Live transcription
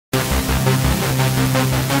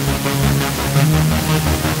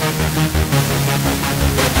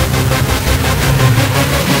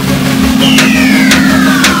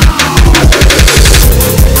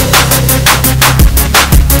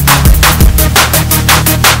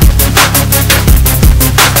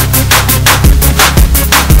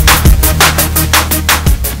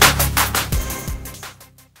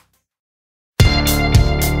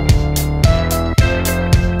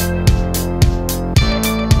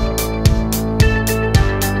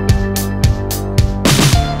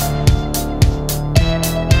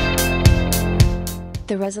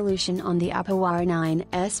The resolution on the Oppo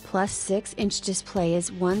R9s Plus 6-inch display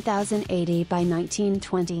is 1080 by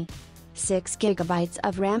 1920. 6GB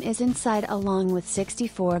of RAM is inside along with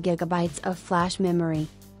 64GB of flash memory.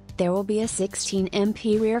 There will be a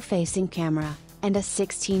 16MP rear-facing camera, and a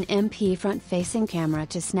 16MP front-facing camera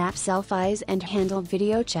to snap selfies and handle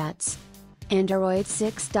video chats. Android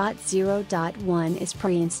 6.0.1 is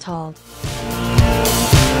pre-installed.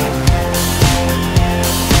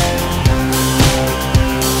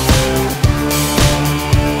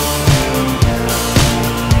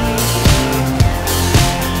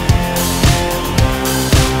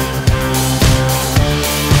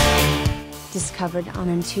 Discovered on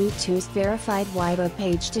AnTuTu's verified Weibo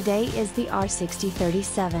page today is the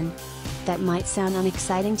R6037. That might sound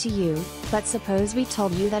unexciting to you, but suppose we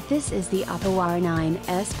told you that this is the Oppo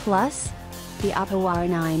R9s Plus? The Oppo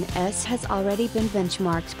R9s has already been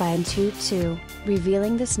benchmarked by AnTuTu,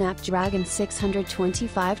 revealing the Snapdragon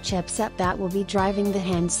 625 chipset that will be driving the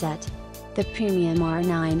handset. The premium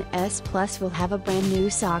R9s Plus will have a brand new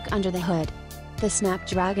SoC under the hood. The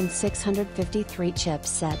Snapdragon 653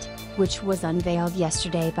 chipset, which was unveiled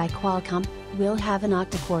yesterday by Qualcomm, will have an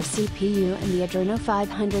octa-core CPU and the Adreno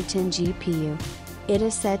 510 GPU. It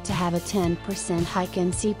is said to have a 10% hike in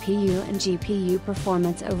CPU and GPU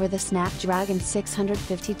performance over the Snapdragon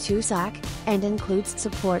 652 SoC, and includes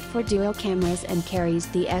support for dual cameras and carries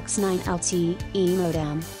the X9 LTE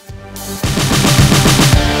modem.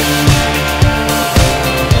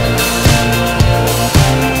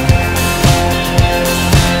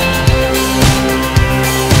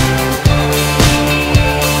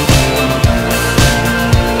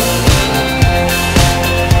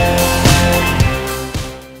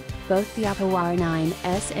 Both the Oppo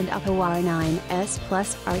R9s and Oppo R9s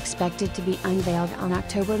Plus are expected to be unveiled on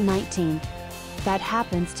October 19. That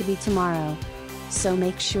happens to be tomorrow. So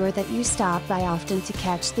make sure that you stop by often to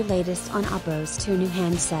catch the latest on Oppo's two new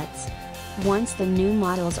handsets. Once the new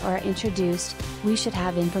models are introduced, we should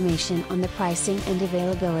have information on the pricing and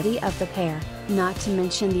availability of the pair, not to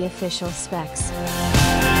mention the official specs.